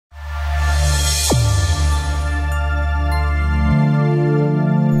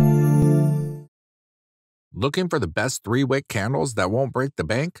Looking for the best 3-wick candles that won't break the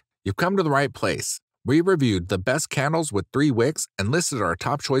bank? You've come to the right place. We reviewed the best candles with 3 wicks and listed our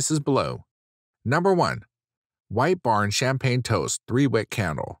top choices below. Number 1. White Barn Champagne Toast 3-wick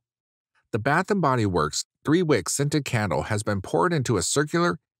candle. The Bath & Body Works 3-wick scented candle has been poured into a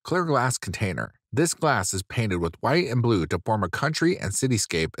circular, clear glass container. This glass is painted with white and blue to form a country and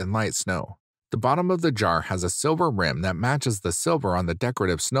cityscape in light snow. The bottom of the jar has a silver rim that matches the silver on the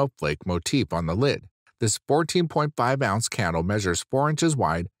decorative snowflake motif on the lid. This 14.5-ounce candle measures 4 inches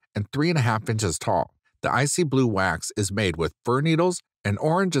wide and 3.5 inches tall. The icy blue wax is made with fir needles and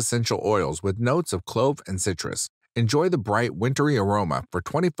orange essential oils with notes of clove and citrus. Enjoy the bright, wintry aroma for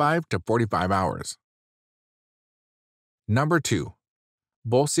 25 to 45 hours. Number 2.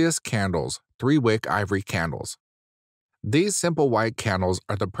 BOLSIUS Candles 3-wick Ivory Candles. These simple white candles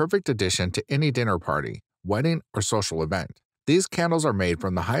are the perfect addition to any dinner party, wedding, or social event. These candles are made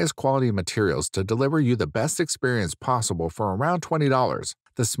from the highest quality materials to deliver you the best experience possible for around $20.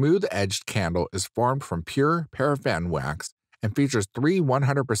 The smooth-edged candle is formed from pure paraffin wax and features 3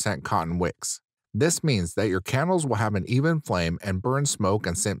 100% cotton wicks. This means that your candles will have an even flame and burn smoke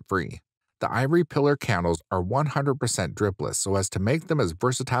and scent-free. The ivory pillar candles are 100% dripless so as to make them as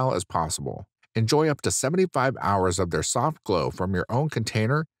versatile as possible. Enjoy up to 75 hours of their soft glow from your own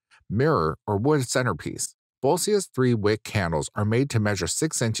container, mirror, or wood centerpiece. BOLSIUS 3-wick candles are made to measure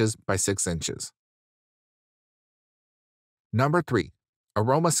 6 inches by 6 inches. Number 3.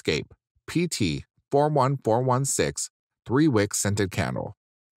 Aromascape PT 41416 3-wick scented candle.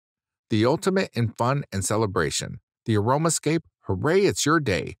 The ultimate in fun and celebration. The Aromascape Hooray It's Your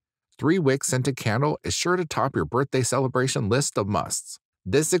Day 3-wick scented candle is sure to top your birthday celebration list of musts.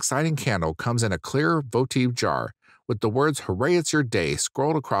 This exciting candle comes in a clear votive jar with the words Hooray It's Your Day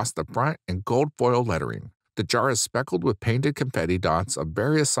scrolled across the front in gold foil lettering. The jar is speckled with painted confetti dots of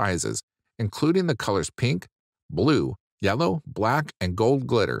various sizes, including the colors pink, blue, yellow, black, and gold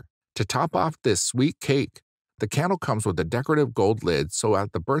glitter. To top off this sweet cake, the candle comes with a decorative gold lid so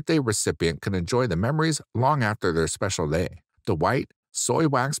that the birthday recipient can enjoy the memories long after their special day. The white, soy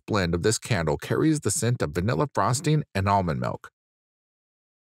wax blend of this candle carries the scent of vanilla frosting and almond milk.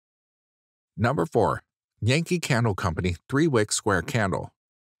 Number 4. Yankee Candle Company 3-wick square candle.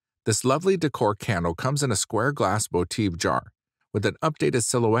 This lovely decor candle comes in a square glass votive jar with an updated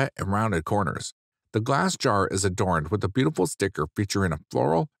silhouette and rounded corners. The glass jar is adorned with a beautiful sticker featuring a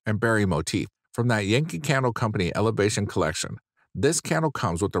floral and berry motif from that Yankee Candle Company Elevation Collection. This candle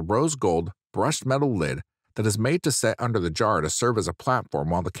comes with a rose gold brushed metal lid that is made to set under the jar to serve as a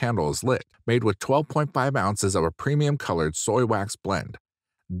platform while the candle is lit, made with 12.5 ounces of a premium colored soy wax blend.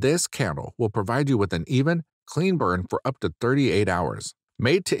 This candle will provide you with an even, clean burn for up to 38 hours.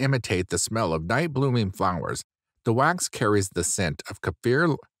 Made to imitate the smell of night-blooming flowers, the wax carries the scent of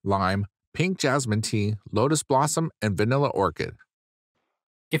kaffir, lime, pink jasmine tea, lotus blossom, and vanilla orchid.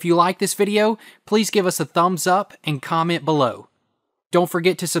 If you like this video, please give us a thumbs up and comment below. Don't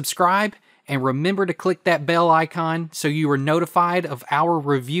forget to subscribe and remember to click that bell icon so you are notified of our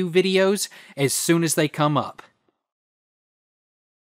review videos as soon as they come up.